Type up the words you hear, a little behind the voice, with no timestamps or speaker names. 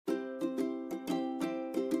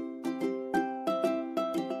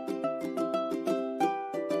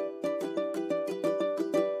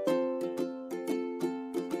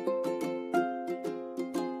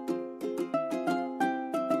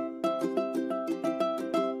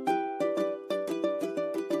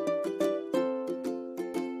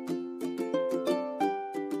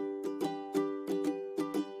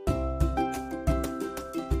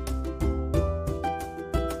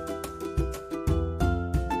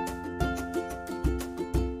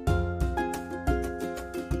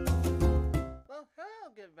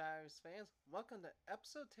welcome to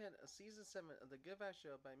episode 10 of season 7 of the Good Vibes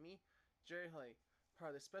Show by me, Jerry Hoy,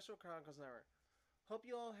 part of the Special Chronicles Network. Hope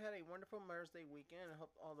you all had a wonderful Mother's Day weekend. I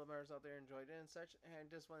hope all the mothers out there enjoyed it and such. And I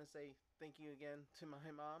just want to say thank you again to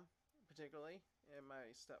my mom, particularly, and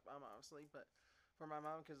my stepmom, obviously. But for my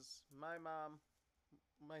mom, because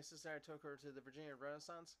my sister and I took her to the Virginia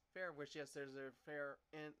Renaissance Fair, which, yes, there's a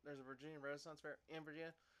Virginia Renaissance Fair in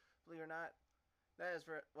Virginia, believe it or not. That is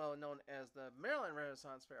well known as the Maryland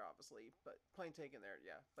Renaissance Fair, obviously, but plain taken there,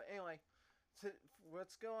 yeah. But anyway,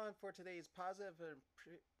 let's go on for today's positive and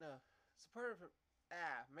supportive.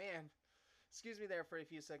 Man, excuse me there for a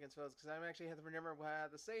few seconds, folks, because I'm actually have to remember what I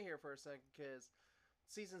have to say here for a second, because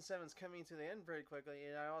season 7 is coming to the end very quickly,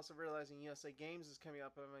 and I also realizing USA Games is coming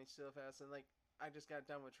up on my still fast, and I just got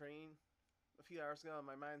done with training a few hours ago, and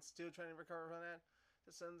my mind's still trying to recover from that to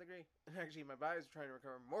some degree. And actually, my body's trying to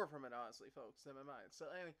recover more from it, honestly, folks, than my mind. So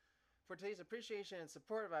anyway, for today's appreciation and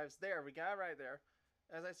support vibes, there we got it right there.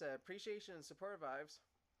 As I said, appreciation and support vibes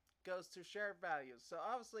goes to shared values. So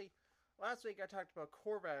obviously, last week I talked about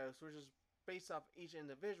core values, which is based off each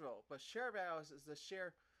individual, but shared values is the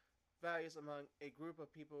shared values among a group of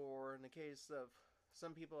people, or in the case of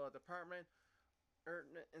some people, a department,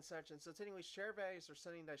 and such. And so technically, shared values are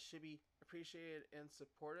something that should be appreciated and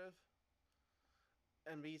supportive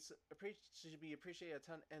and should be appreciated a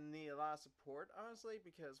ton and need a lot of support, honestly,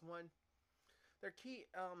 because one, they're key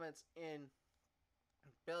elements in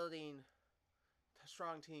building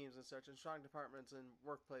strong teams and such, and strong departments and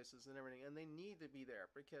workplaces and everything, and they need to be there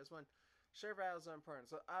because when shared values are important.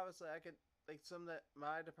 So obviously, I could some that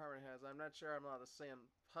my department has. I'm not sure I'm allowed to say them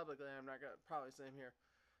publicly. I'm not gonna probably say them here,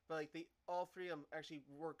 but all three of them actually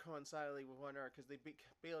work coincidentally with one another because they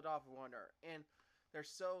build off of one another, and they're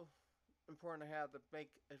so important to have to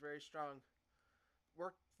make a very strong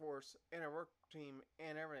workforce and a work team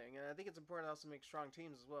and everything. And I think it's important also to make strong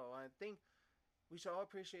teams as well. I think we should all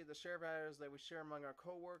appreciate the shared values that we share among our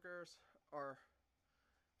coworkers, our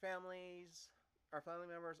families, our family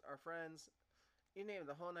members, our friends. You name it,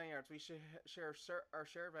 the whole 9 yards. We should share our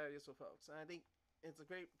shared values with folks. And I think it's a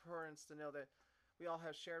great importance to know that we all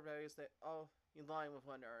have shared values that all align with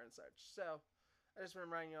one another and such. So I just want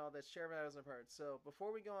to remind you all that share values are important. So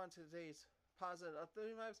before we go on to today's positive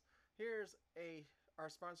updating vibes, here's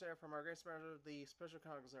our sponsor from our great sponsor, the Special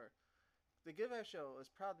Chronicles Network. The Good Vibes Show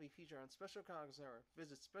is proud to be featured on Special Chronicles Network.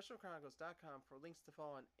 Visit specialchronicles.com for links to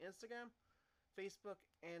follow on Instagram, Facebook,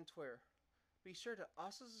 and Twitter. Be sure to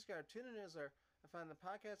also subscribe to the newsletter and find the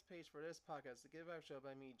podcast page for this podcast, The Good Vibes Show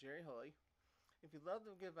by me, Jerry Holy. If you love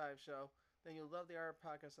the Good Vibes Show, then you'll love the other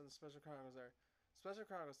podcast on the Special Chronicles Network.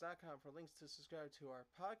 SpecialChronicles.com for links to subscribe to our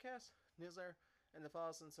podcast, newsletter, and to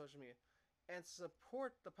follow us on social media. And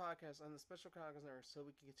support the podcast on the Special Chronicles Network so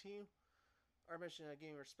we can continue our mission of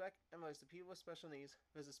giving respect and voice to people with special needs.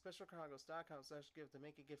 Visit SpecialChronicles.com/give to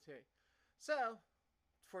make a gift today. So,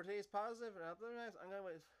 for today's positive and upload, I'm going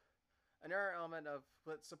with another element of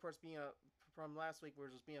what supports being from last week,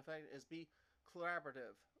 which was being effective, is be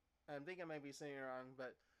collaborative. I think I might be saying it wrong,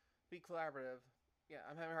 but be collaborative. Yeah,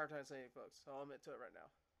 I'm having a hard time saying it, folks, so I'll admit to it right now.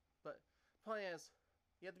 But the point is,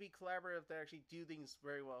 you have to be collaborative to actually do things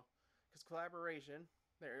very well. Because collaboration,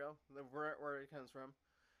 there you go, the where it comes from,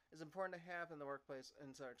 is important to have in the workplace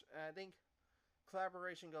and such. And I think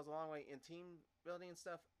collaboration goes a long way in team building and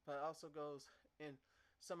stuff, but it also goes in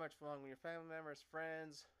so much along with your family members,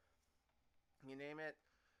 friends, you name it,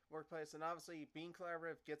 workplace. And obviously, being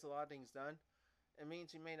collaborative gets a lot of things done. It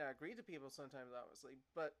means you may not agree to people sometimes, obviously,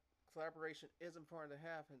 but collaboration is important to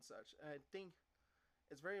have and such. And I think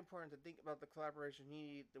it's very important to think about the collaboration you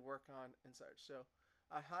need to work on and such. So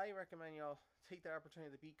I highly recommend y'all take the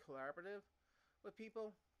opportunity to be collaborative with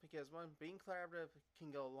people because one, being collaborative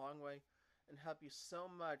can go a long way and help you so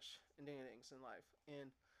much in doing things in life.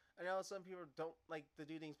 And I know some people don't like to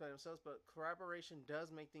do things by themselves, but collaboration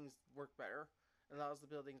does make things work better and allows to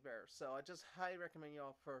build things better. So I just highly recommend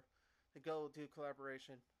y'all to go do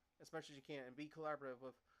collaboration as much as you can and be collaborative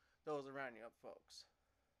with those around you, folks.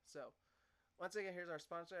 So, once again, here's our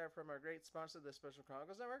sponsor from our great sponsor, the Special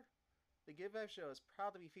Chronicles Network. The Good Vibes Show is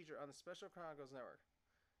proud to be featured on the Special Chronicles Network.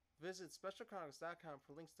 Visit SpecialChronicles.com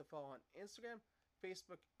for links to follow on Instagram,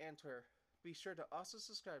 Facebook, and Twitter. Be sure to also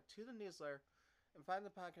subscribe to the newsletter and find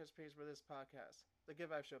the podcast page for this podcast, The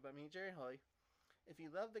Good Vibes Show by me, Jerry Holy. If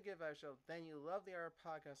you love The Good Vibes Show, then you love the other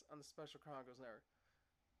podcast on the Special Chronicles Network.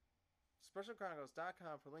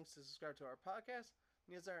 SpecialChronicles.com for links to subscribe to our podcast,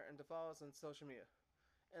 newsletter, and to follow us on social media.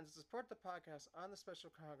 And to support the podcast on the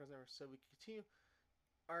Special Chronicles Network so we can continue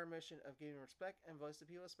our mission of giving respect and voice to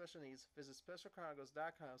people with special needs, visit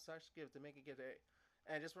SpecialChronicles.com/give to make a gift today.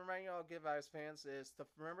 And just remind you all Good Vibes fans is to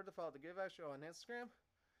remember to follow the Good Vibes Show on Instagram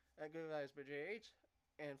at Good Vibes by JH,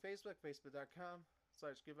 and Facebook,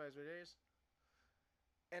 facebook.com/GoodVibesByJH.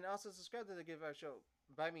 And also subscribe to the Good Vibes Show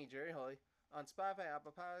by me, Jerry Holy, on Spotify,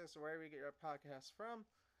 Apple Podcasts, or wherever you get your podcasts from.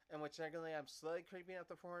 And which secondly, I'm slowly creeping up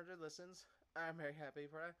to 400 listens. I'm very happy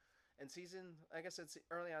for that. And season, like I said,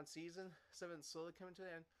 early on season 7 slowly coming to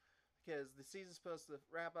the end because the season's supposed to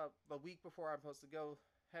wrap up the week before I'm supposed to go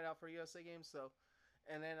head out for USA games. So,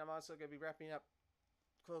 and then I'm also going to be wrapping up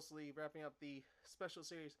the special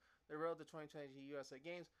series, The Road to 2020 USA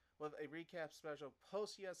Games, with a recap special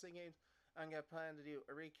post USA Games. I'm going to plan to do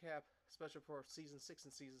a recap special for season 6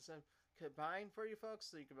 and season 7 combined for you folks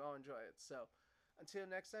so you can all enjoy it. So, until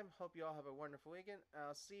next time, hope you all have a wonderful weekend.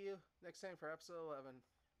 I'll see you next time for episode 11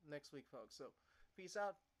 next week, folks. So, peace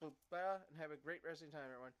out, and have a great rest of your time,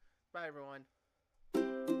 everyone. Bye, everyone.